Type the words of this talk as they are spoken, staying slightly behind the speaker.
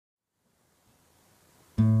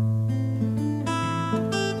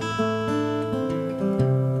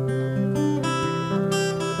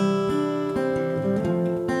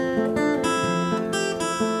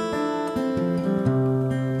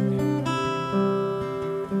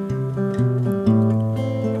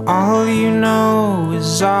All you know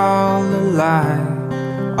is all a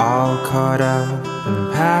lie, all caught up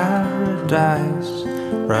in paradise,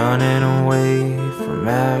 running away from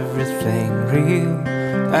everything real,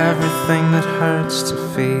 everything that hurts to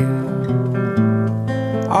feel.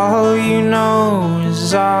 All you know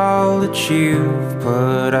is all that you've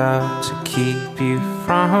put up to keep you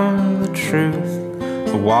from the truth,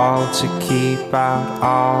 the wall to keep out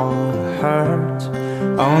all the hurt,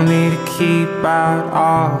 only to keep out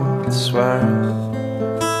all it's worth.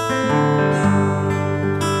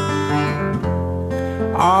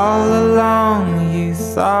 All along you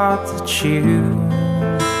thought that you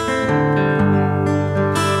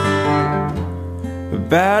were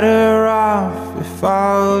better off if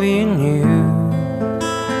all you knew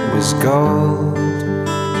was gold.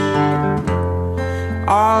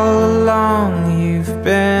 All along you've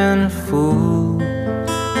been a fool,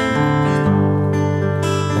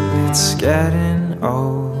 and it's getting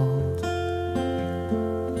old.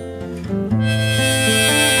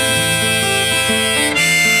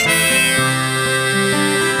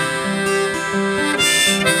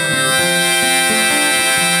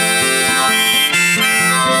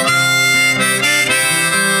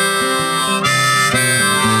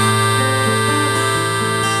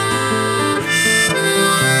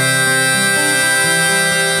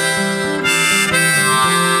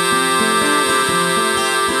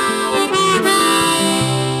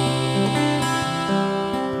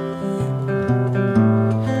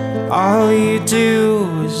 All you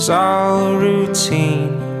do is all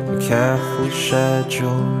routine, a careful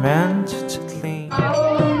schedule meant to clean.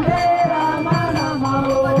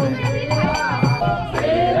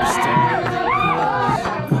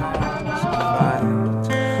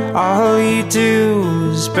 All you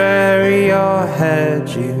do is bury your head,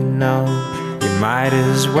 you know you might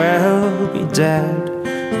as well be dead.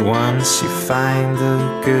 But once you find the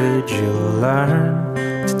good, you'll learn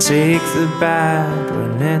to take the bad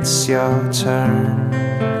when it's your turn.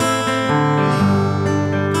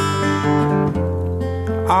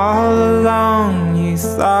 All along you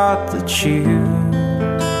thought that you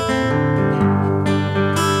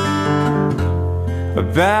were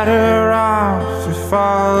better off if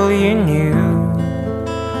all you knew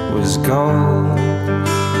was gold.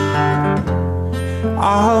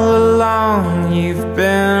 All along you've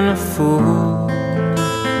been a fool,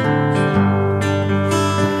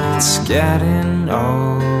 it's getting old.